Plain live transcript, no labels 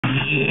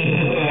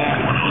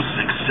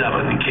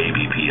1067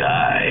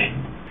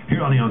 KBPI.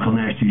 Here on the Uncle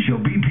Nasty Show,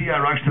 BPI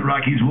Rocks the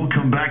Rockies. We'll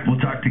come back. We'll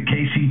talk to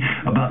Casey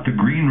about The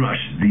Green Rush,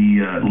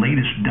 the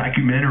latest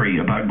documentary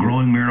about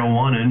growing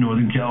marijuana in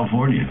Northern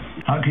California.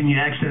 How can you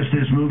access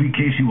this movie?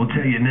 Casey will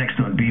tell you next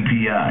on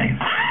BPI.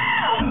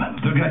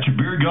 Still got your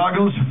beer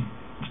goggles?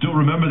 Still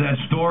remember that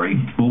story?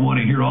 We'll want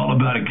to hear all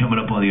about it coming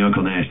up on the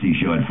Uncle Nasty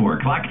Show at 4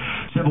 o'clock.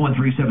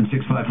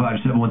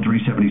 713-7655,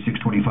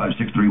 713-7625,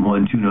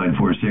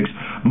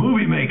 631-2946.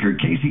 Movie maker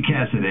Casey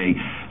Cassidy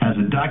has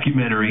a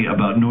documentary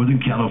about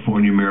Northern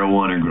California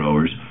marijuana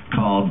growers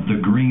called The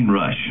Green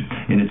Rush,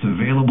 and it's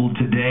available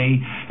today.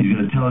 He's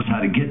going to tell us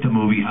how to get the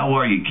movie. How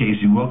are you,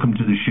 Casey? Welcome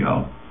to the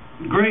show.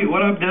 Great.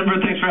 What up,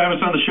 Denver? Thanks for having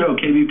us on the show.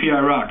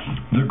 KBPI rocks.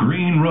 The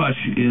Green Rush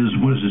is,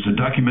 what is this, a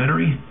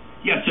documentary?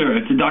 Yes, sir.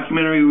 It's a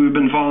documentary. We've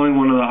been following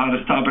one of the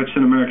hottest topics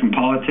in American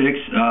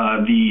politics,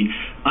 the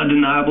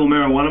undeniable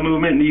marijuana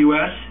movement in the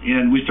U.S.,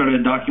 and we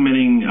started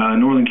documenting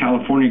Northern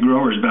California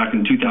growers back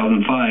in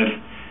 2005,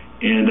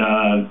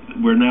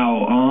 and we're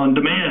now on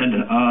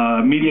demand,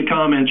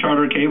 Mediacom and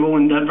Charter Cable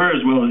in Denver,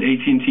 as well as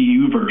AT&T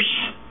Uverse.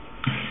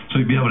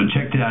 So you'll be able to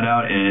check that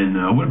out, and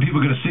what are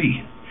people going to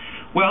see?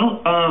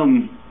 Well,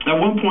 at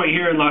one point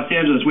here in Los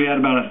Angeles, we had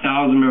about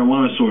 1,000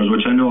 marijuana stores,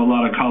 which I know a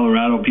lot of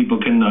Colorado people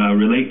can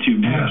relate to.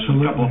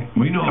 Absolutely.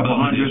 We know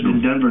about hundreds in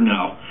Denver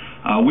now.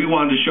 We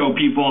wanted to show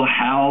people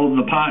how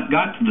the pot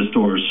got to the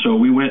stores, so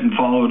we went and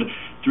followed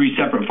 3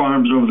 separate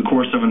farms over the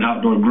course of an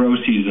outdoor grow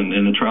season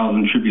and the trials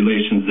and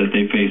tribulations that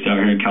they faced out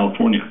here in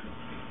California.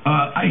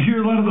 I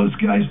hear a lot of those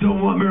guys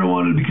don't want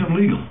marijuana to become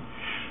legal.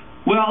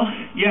 Well,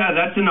 yeah,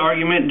 that's an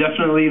argument.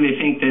 Definitely, they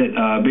think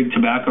that big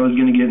tobacco is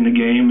going to get in the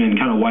game and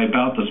kind of wipe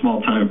out the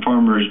small-time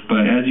farmers.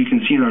 But as you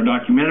can see in our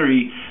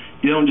documentary,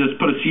 you don't just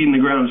put a seed in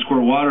the ground and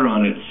squirt water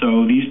on it.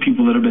 So these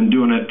people that have been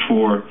doing it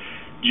for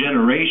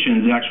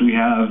generations actually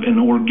have an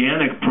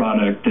organic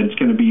product that's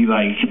going to be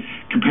like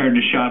compared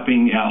to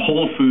shopping at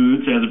Whole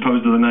Foods as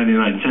opposed to the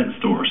 99-cent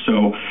store.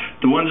 So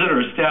the ones that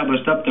are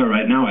established up there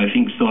right now, I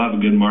think, still have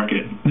a good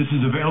market. This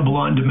is available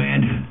on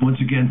demand,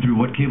 once again,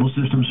 through what cable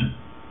systems?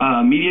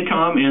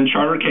 Mediacom and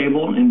Charter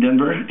Cable in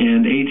Denver,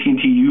 and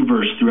AT&T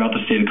Uverse throughout the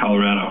state of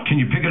Colorado.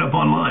 Can you pick it up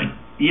online?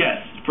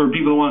 Yes. For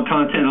people who want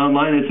content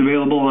online, it's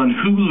available on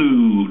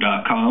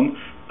Hulu.com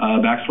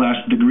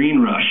 /The Green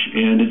Rush.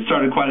 And it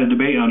started quite a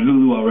debate on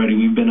Hulu already.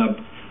 We've been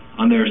up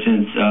on there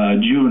since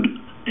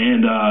June.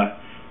 And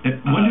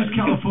when does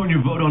California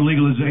vote on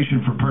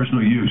legalization for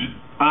personal use?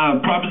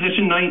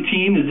 Proposition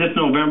 19 is this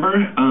November.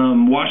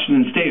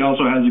 Washington State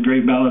also has a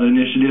great ballot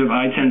initiative,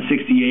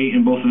 I-1068,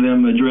 and both of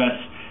them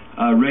address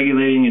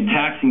regulating and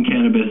taxing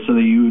cannabis so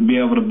that you would be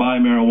able to buy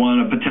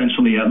marijuana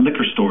potentially at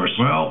liquor stores.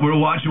 Well, we're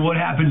watching what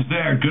happens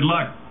there. Good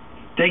luck.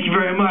 Thank you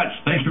very much.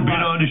 Thanks for being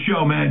on the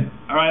show, man.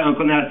 All right,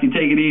 Uncle Nasty,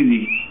 take it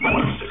easy.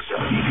 1067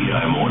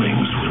 KBPI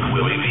Mornings with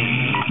Willie B.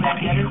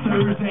 Back at it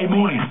Thursday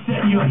morning,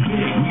 setting you up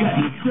big. We got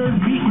your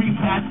third meet and greet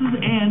passes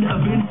and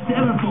event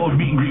centerfold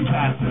meet and greet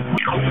passes.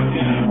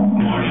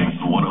 Mornings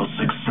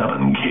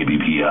 1067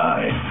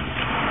 KBPI.